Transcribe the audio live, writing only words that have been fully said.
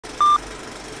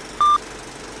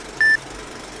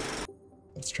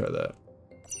let's try that.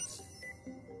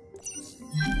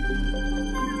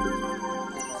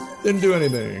 Didn't do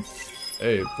anything.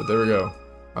 Hey, but there we go.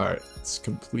 Alright, it's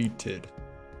completed.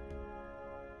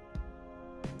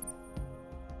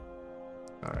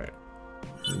 Alright.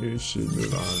 We should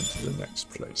move on to the next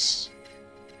place.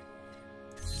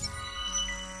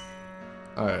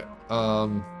 Alright,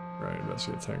 right,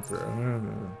 investigate tank for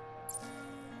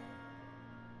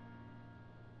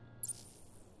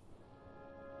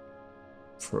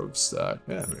probe stack.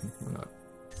 Yeah, I mean, why not?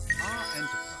 Our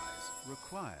enterprise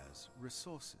requires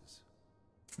resources.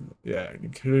 Yeah,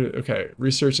 okay.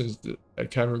 Research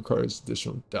academy requires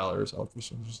additional dollars.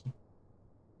 Officers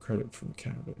credit from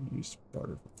Canada used to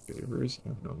barter for favors. I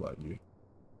don't know about you.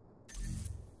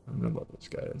 I don't know about those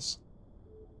guys.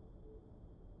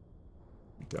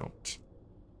 We don't.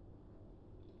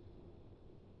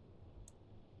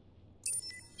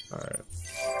 Alright.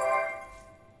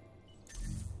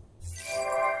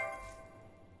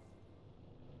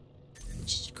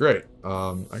 Which is great.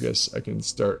 I guess I can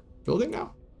start building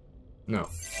now? No.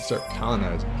 Start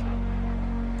colonizing.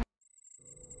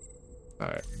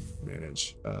 Alright.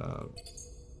 Manage.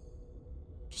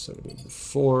 Just like I did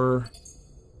before.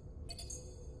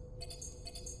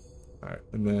 Alright,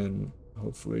 and then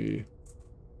hopefully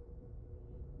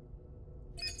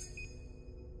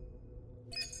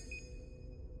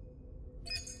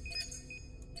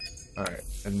alright,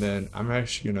 and then I'm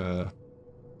actually gonna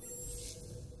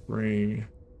bring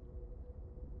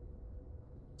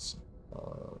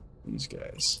these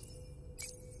guys.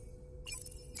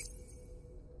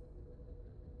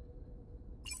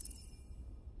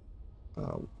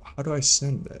 How do I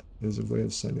send that? There's a way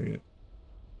of sending it.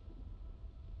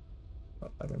 Oh,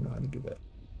 I don't know how to do that.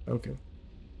 Okay.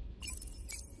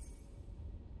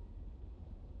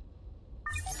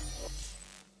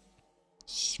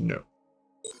 Snow.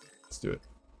 Let's do it.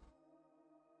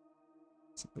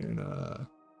 And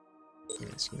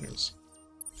scanners.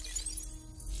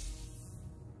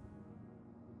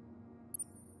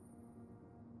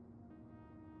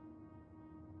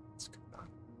 What's going on?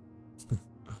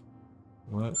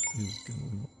 What is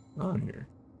going on here?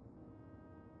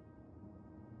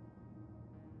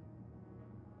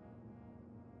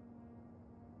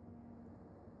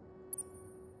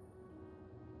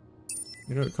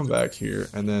 You know, come back here,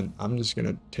 and then I'm just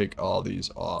gonna take all these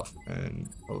off, and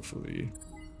hopefully.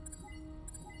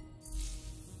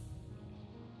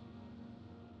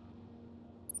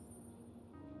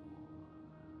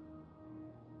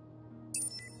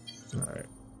 Alright.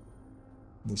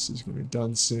 This is gonna be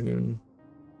done soon.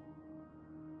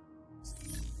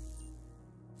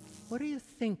 What are you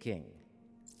thinking?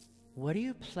 What are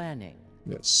you planning?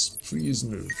 Yes, please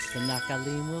move. The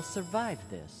Nakalim will survive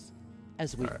this,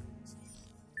 as we... Alright.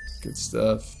 Good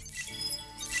stuff.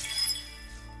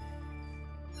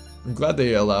 I'm glad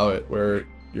they allow it where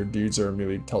your dudes are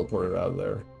immediately teleported out of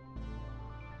there.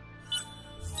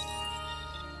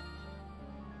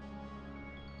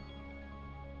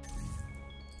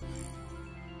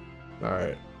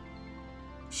 Alright.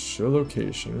 Show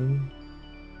location.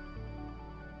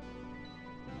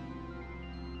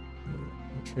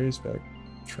 Trace back.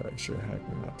 Try sure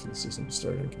hacking up to the system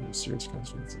starting can be serious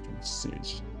consequences of the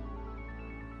siege.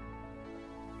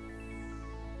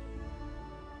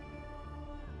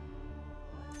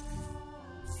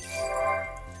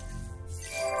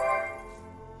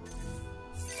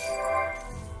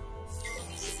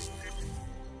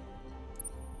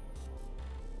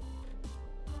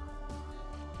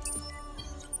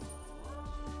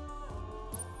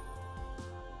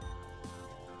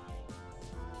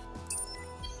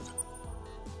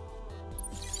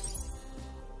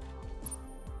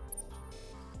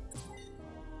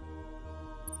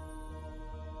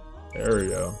 There we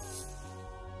go.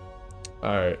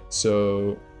 Alright,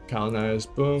 so colonize,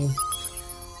 boom.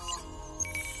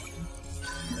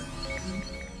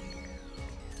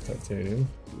 Titanium,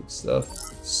 good stuff.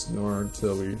 Snore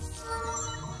until we...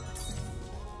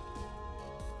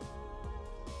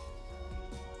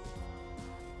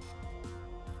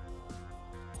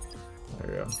 There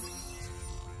we go.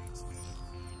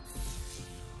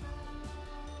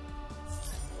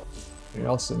 We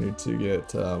also need to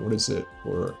get, what is it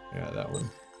for, yeah, that one.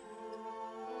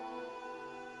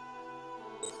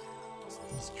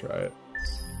 Let's try it.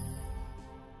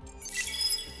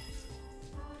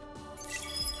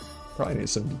 Probably need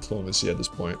some diplomacy at this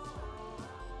point.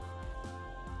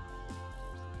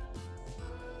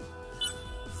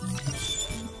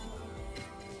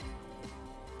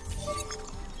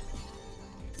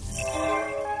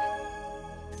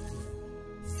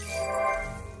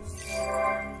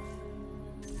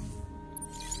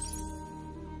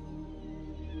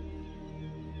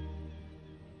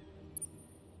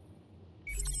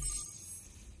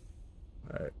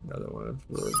 Alright, another one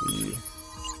for the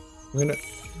planet.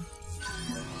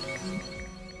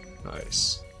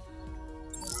 Nice.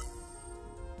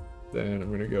 Then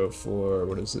I'm gonna go for,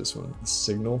 what is this one? The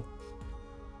signal.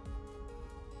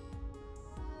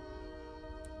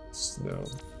 Snow.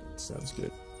 Sounds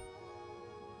good.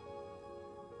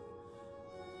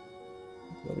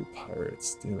 Bloody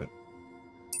pirates, damn it.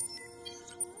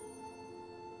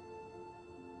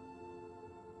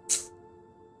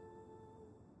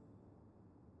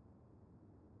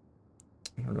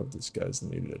 I don't know if this guy's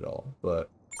needed at all, but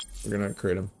we're gonna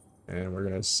create him and we're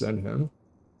gonna send him.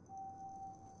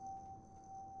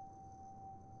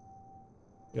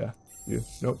 Yeah, you.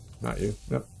 Nope, not you.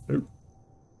 Nope, nope.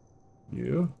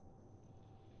 You.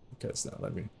 Okay, it's not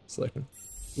letting me select him.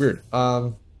 Weird.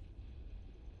 Oh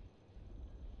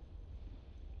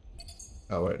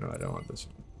wait, no, I don't want this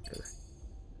one here.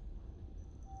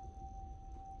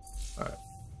 Alright.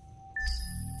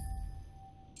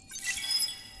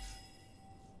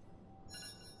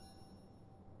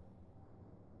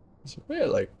 Is there a way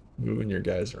of, like, moving your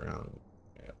guys around?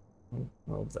 Yeah. I don't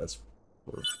know if that's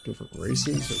for different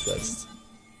races or if that's...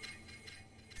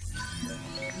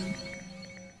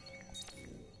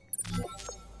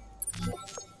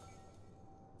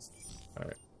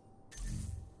 Alright.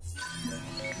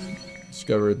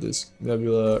 Discovered this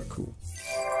nebula. Cool.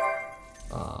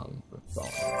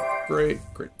 Great,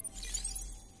 great.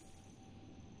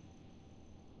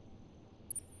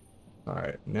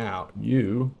 Alright, now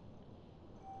you...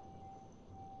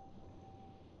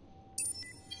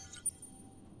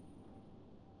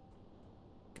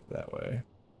 that way.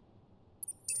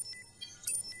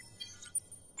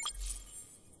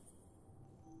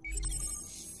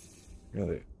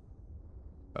 Really?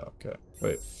 Okay,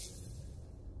 wait.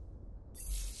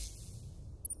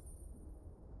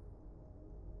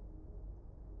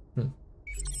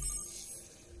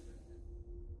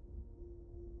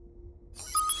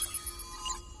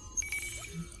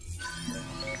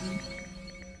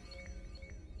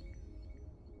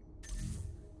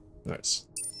 Nice.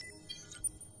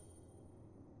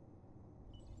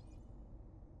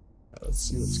 Let's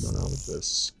see what's going on with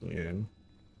this scan.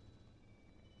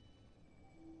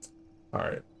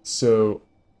 Alright, so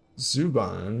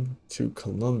Zuban to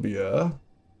Colombia.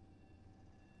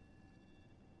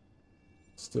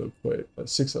 Still quite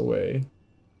 6 away.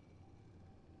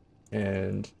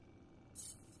 And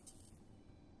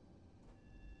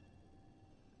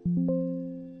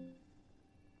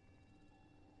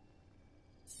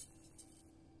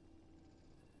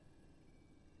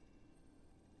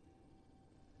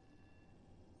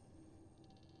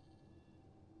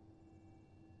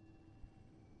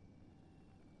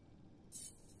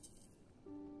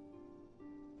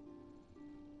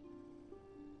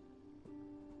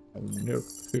I have no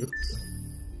clue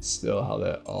still how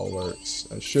that all works.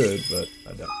 I should, but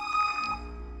I don't.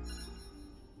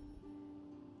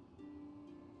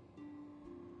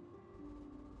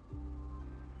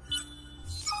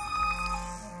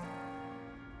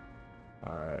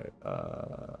 Alright,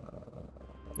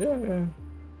 yeah.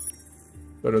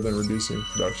 Better than reducing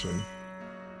production.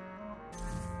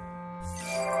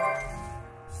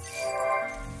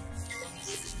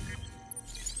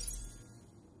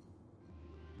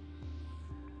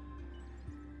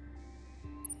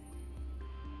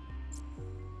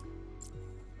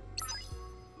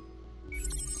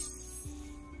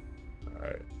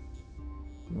 Alright.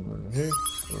 One here,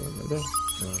 one there,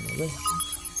 one there.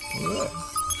 Alright.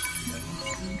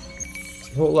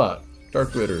 A whole lot.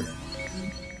 Dark glitter.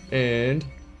 And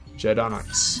Jet on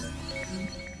Ice.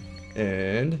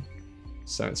 And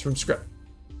Science from Scrap.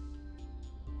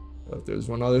 Well, there's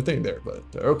one other thing there, but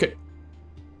okay.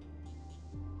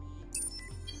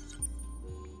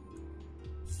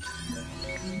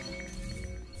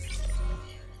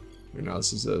 Your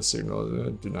analysis of the signal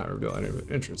did not reveal any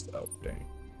interest. Oh, dang.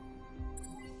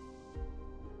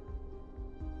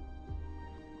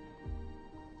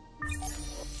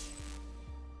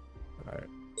 Alright.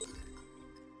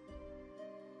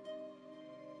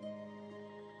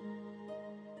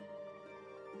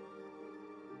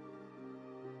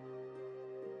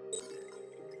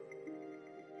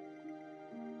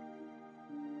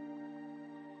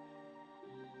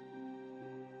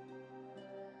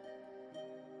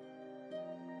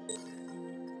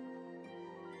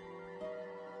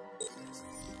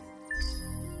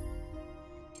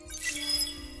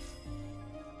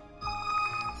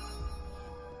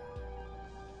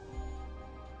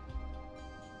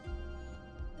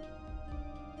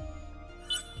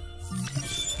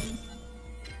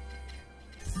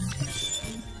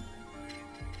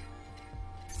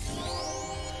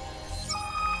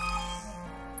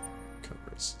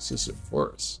 This is a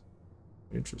forest.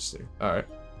 Interesting. Alright.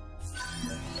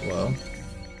 Well.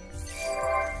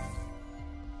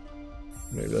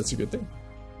 Maybe that's a good thing.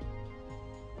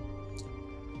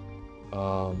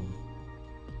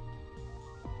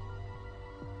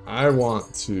 I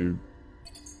want to,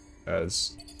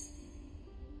 as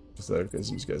pathetic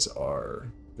as these guys are,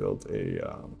 build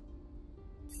a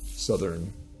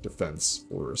southern defense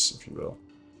force, if you will.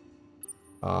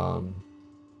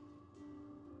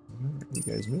 You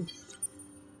guys move.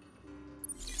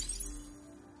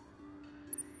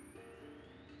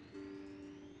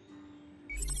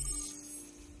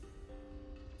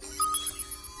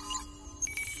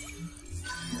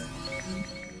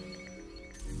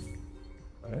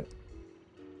 Alright.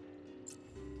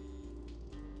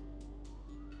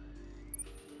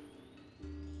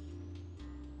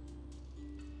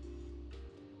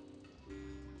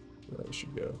 Where I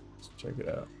should go. Let's check it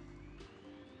out.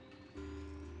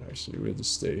 Actually, we have to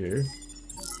stay here.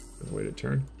 Wait a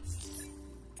turn.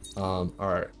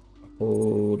 Alright.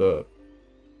 Hold up.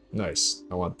 Nice.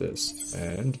 I want this.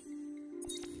 And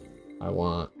I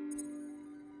want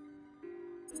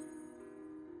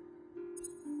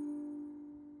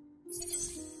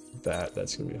that.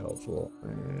 That's gonna be helpful.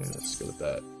 And let's go with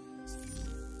that.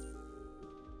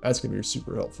 That's gonna be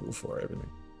super helpful for everything.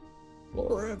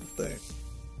 For everything.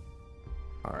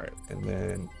 Alright, and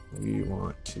then we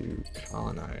want to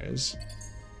colonize.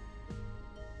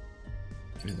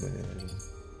 And then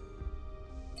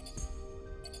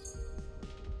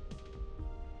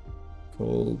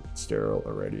cold, sterile,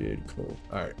 irradiated, cold.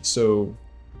 Alright, so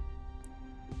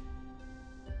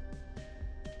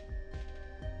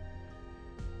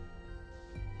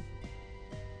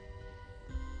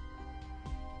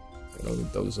I don't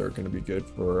think those are going to be good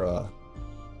for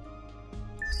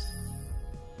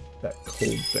that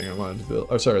cold thing I wanted to build.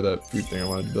 Oh, sorry, that food thing I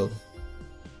wanted to build.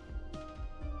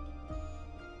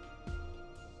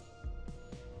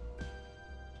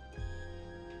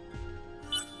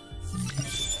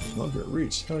 Longer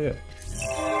reach, hell yeah.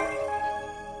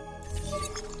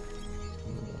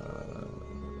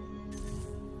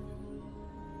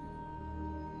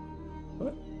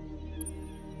 What?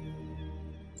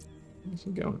 Where's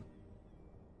it going?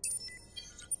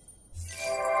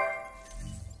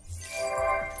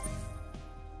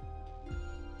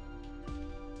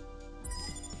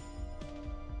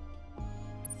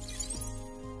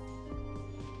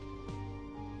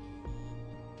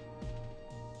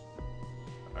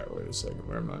 Wait a second,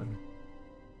 where am I?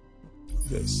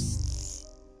 This.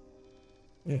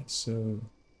 Yeah, so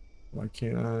why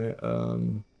can't I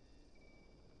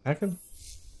hack him?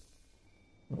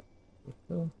 What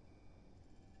the hell?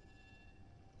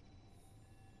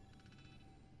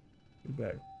 Get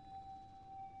back.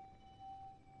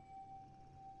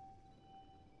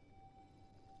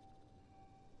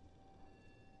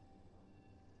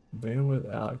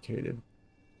 Bandwidth allocated.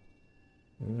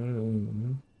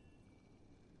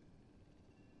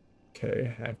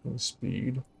 Okay, hacking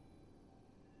speed.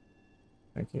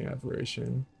 Hacking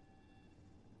operation.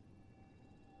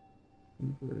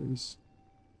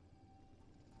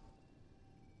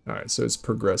 Alright, so it's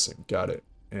progressing. Got it.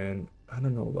 And I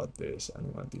don't know about this. I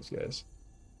don't want these guys.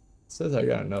 It says I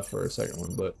got enough for a second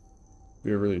one, but it'll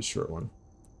be a really short one.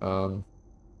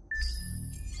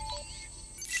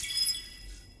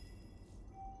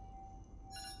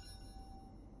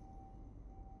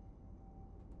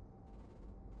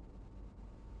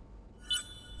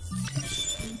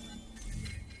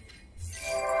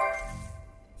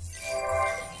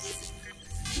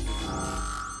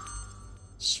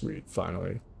 Sweet,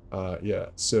 finally. Yeah,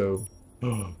 so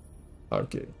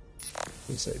okay.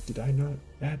 Let's say, did I not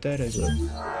add that as a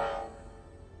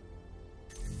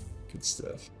good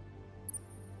stuff?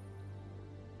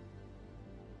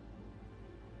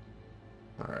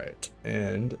 Alright,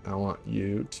 and I want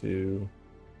you to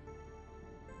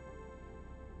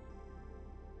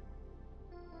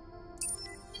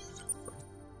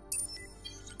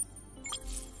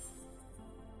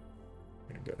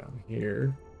I'm gonna go down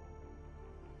here.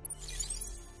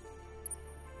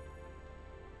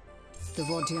 The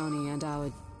Vortiani and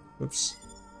our... Oops.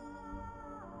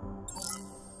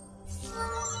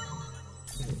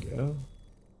 There we go.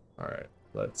 Alright,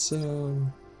 let's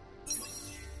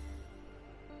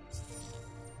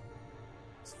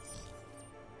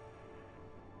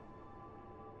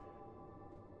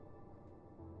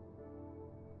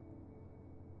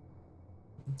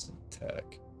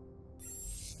attack.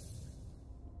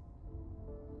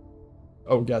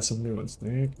 Oh, we got some new ones.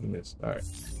 Thank goodness. Alright.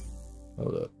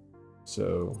 Hold up.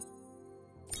 So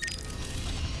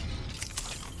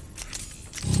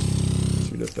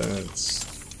 2 defense,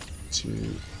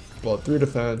 2 well, 3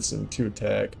 defense and 2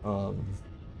 attack.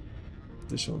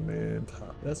 Additional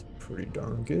manpower. That's pretty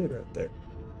darn good right there.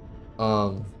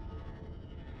 I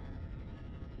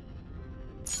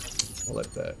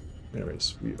like that.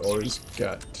 Anyways, we always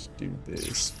got to do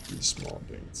these small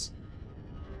things.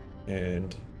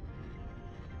 And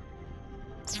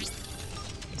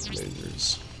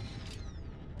lasers.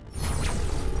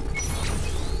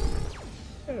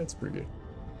 Yeah, that's pretty good.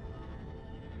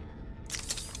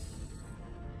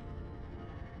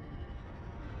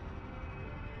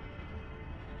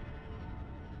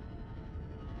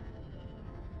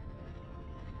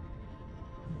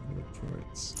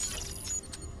 Points.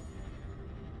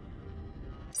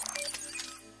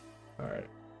 All right.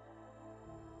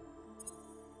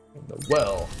 And the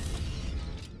well.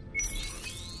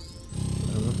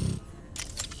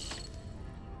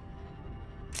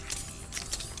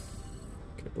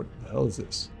 Okay, what the hell is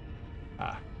this?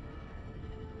 Ah.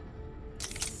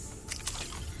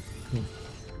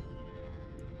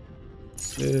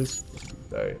 This.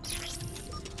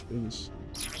 This.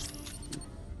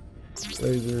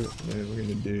 Laser, and then we're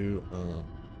gonna do all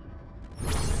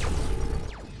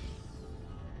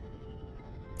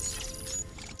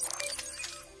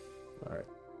right.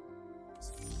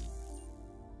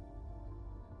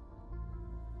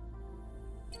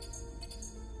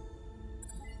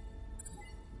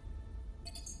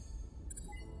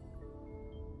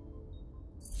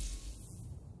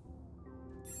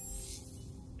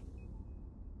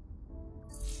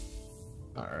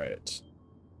 All right.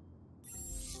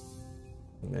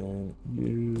 And then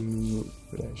you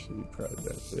could actually probably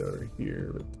benefit over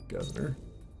here with the governor.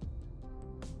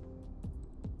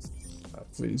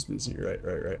 Fleet's busy, right.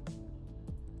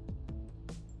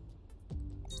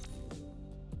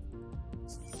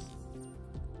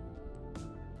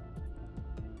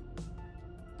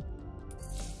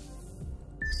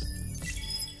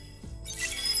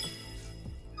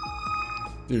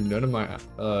 Dude, none of my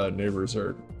neighbors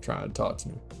are trying to talk to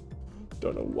me.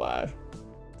 Don't know why.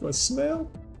 Do I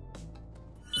smell?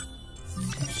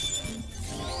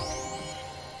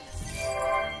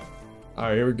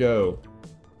 Alright, here we go.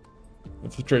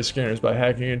 Infiltrate scanners by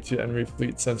hacking into enemy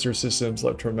fleet sensor systems,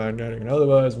 electromagnetic and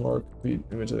otherwise. More complete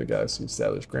image of the galaxy.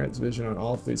 Establish Grant's vision on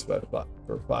all fleets for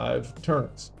 5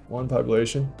 turns. 1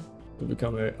 population will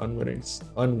become an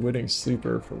unwitting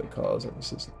sleeper for the cause of the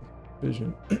system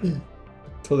vision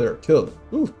until they are killed.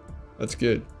 Ooh, that's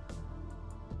good.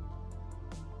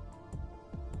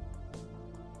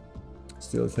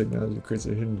 Steal the technology creates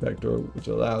a hidden backdoor which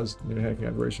allows new hacking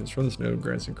operations from this node,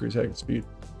 grants increased hacking speed.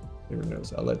 Never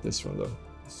knows. I like this one though.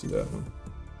 Let's do that one.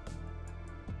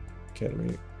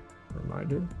 Academy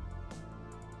reminder.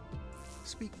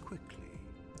 Speak quickly.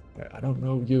 I don't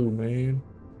know you, man.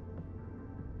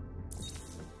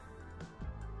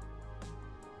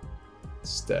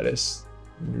 Status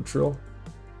neutral.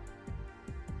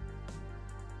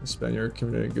 Spend your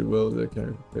community goodwill to the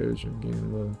counter page and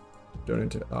gain low.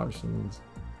 Donate to options.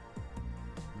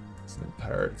 Some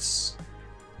pirates.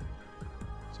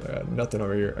 So I got nothing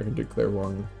over here. I can declare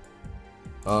one.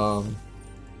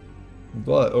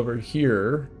 But over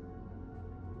here,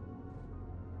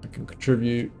 I can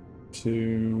contribute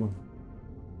to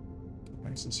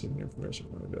access hidden information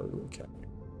when available to the academy.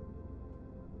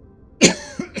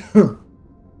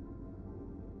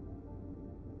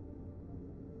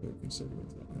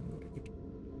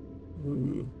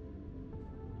 Ooh.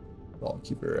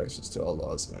 Lawkeeper access to all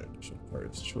laws and additional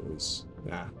party's choice.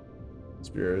 Nah.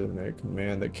 Spirit of may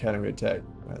command the academy attack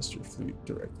master fleet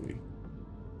directly.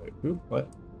 Wait, who? What?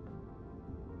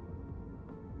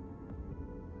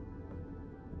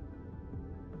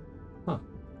 Huh.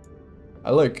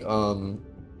 I like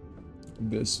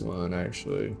this one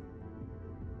actually.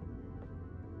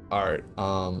 Alright,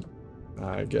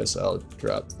 I guess I'll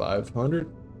drop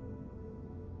 500.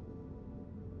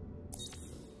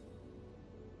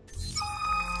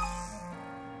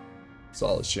 It's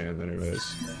all a sham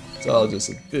anyways. It's all just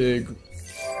a big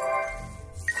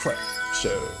crap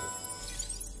show.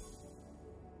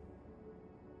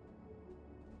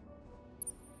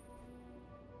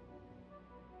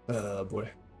 Oh boy.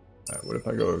 Alright, what if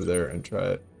I go over there and try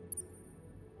it?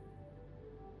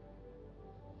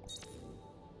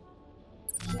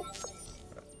 Alright,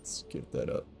 let's get that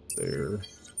up there.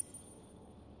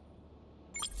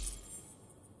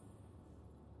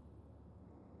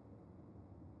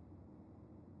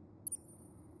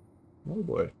 Oh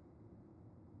boy.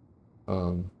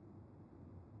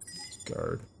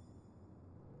 Guard.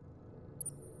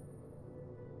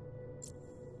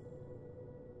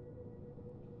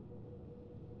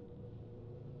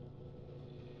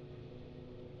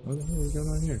 What the hell is going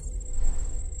on here?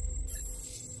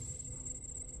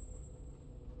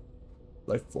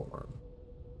 life form.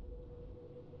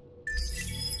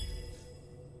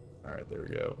 Alright, there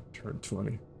we go. Turn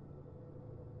 20.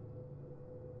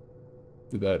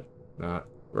 Did that not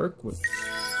work with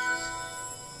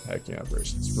hacking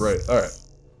operations? Right, alright.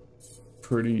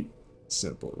 Pretty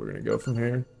simple. We're gonna go from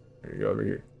here. We're gonna go over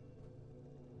here.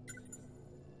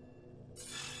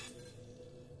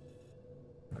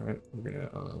 Alright, we're gonna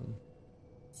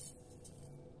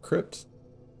crypt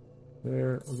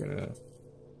there. We're gonna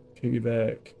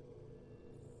piggyback,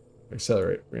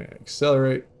 accelerate. We're gonna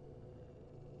accelerate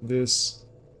this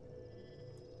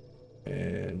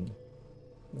and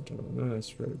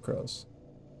straight across.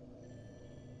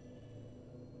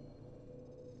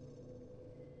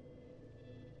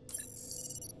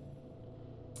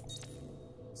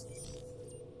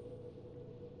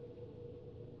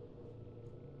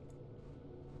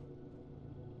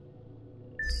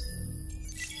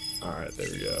 All right, there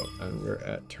we go. And we're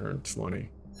at turn 20.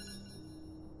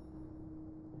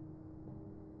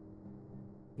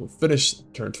 We'll finish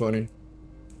turn 20.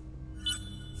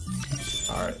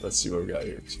 All right, let's see what we got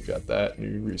here. So we got that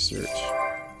new research.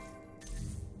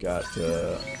 Got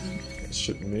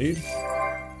ship made.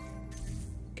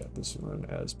 Got this one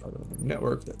as part of the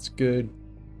network. That's good.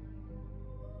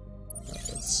 All right,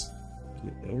 let's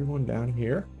get everyone down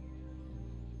here.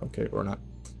 Okay, or not.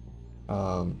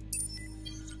 We're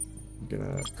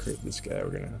gonna create this guy.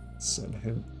 We're gonna send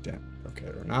him down. Okay,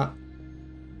 or not.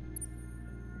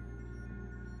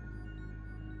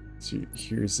 So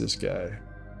here's this guy.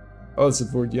 Oh, it's a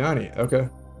Vordiani. Okay,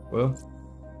 well.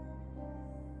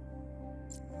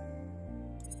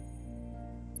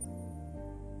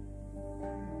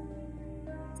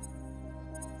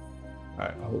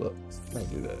 Alright, hold up. How do I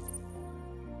do that?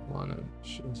 I wanna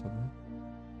show something.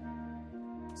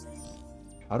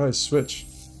 How do I switch?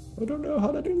 I don't know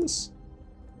how to do this.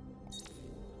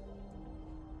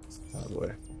 Out of the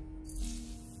way.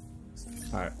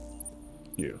 Alright.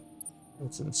 You.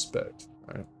 Let's inspect.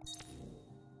 Alright.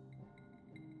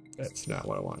 That's not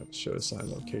what I wanted to show.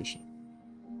 Assign location.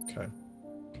 Okay.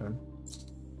 Okay.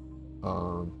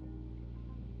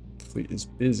 Fleet is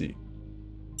busy.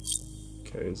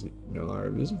 Okay, is it no longer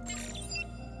busy?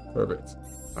 Perfect.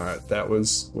 Alright, that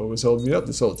was what was holding me up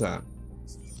this whole time.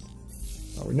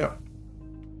 Now we know.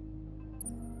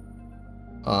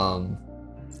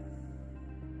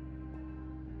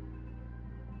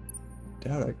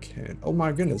 Doubt I can. Oh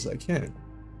my goodness, I can.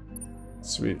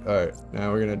 Sweet. Alright,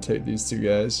 now we're gonna take these two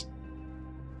guys.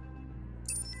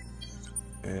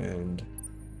 And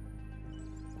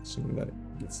assuming that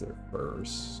gets there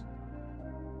first.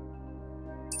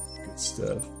 Good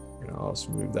stuff. We're gonna also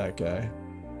move that guy.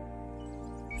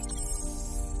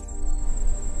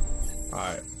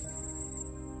 Alright.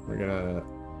 We're gonna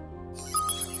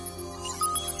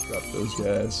drop those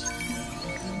guys.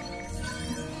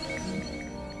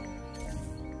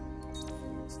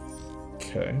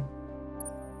 Okay.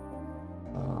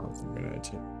 We're gonna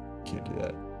take, can't do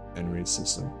that. Enemy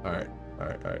system. Alright,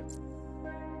 alright, alright.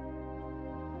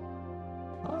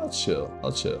 I'll chill,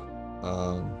 I'll chill.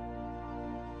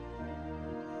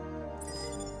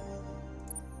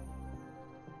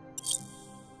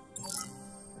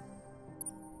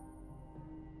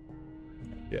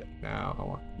 Yeah, now I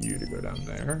want you to go down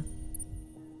there.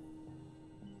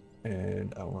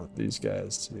 And I want these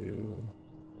guys to...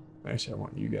 Actually, I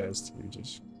want you guys to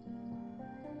just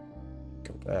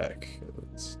go back.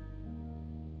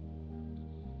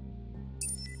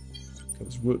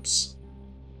 Because whoops.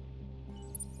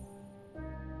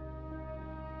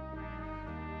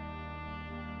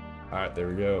 Alright, there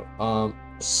we go.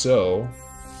 So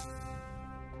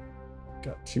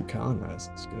got 2 colonized.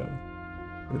 Let's go.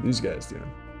 What are these guys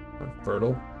doing?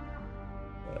 Unfertile?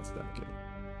 That's not good.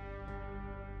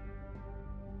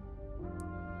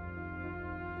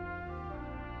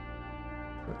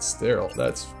 It's sterile.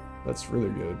 That's really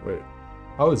good. Wait,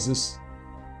 how is this?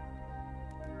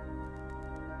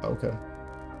 Okay.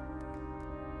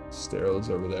 Sterile is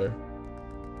over there.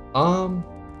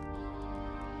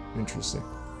 Interesting.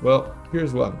 Well,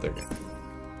 here's what I'm thinking.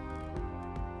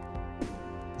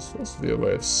 There's supposed to be a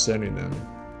way of sending them.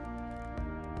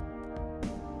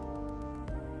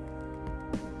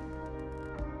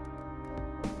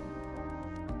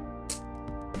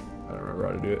 I don't remember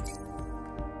how to do it.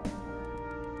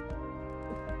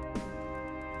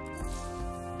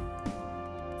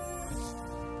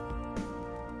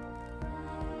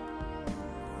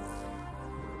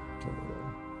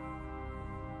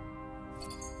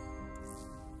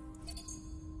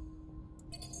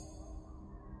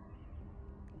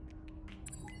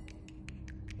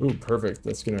 Ooh, perfect.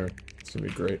 That's gonna be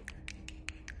great.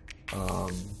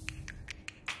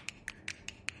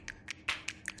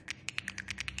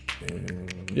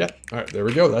 And yeah, all right, there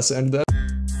we go. That's the end of that.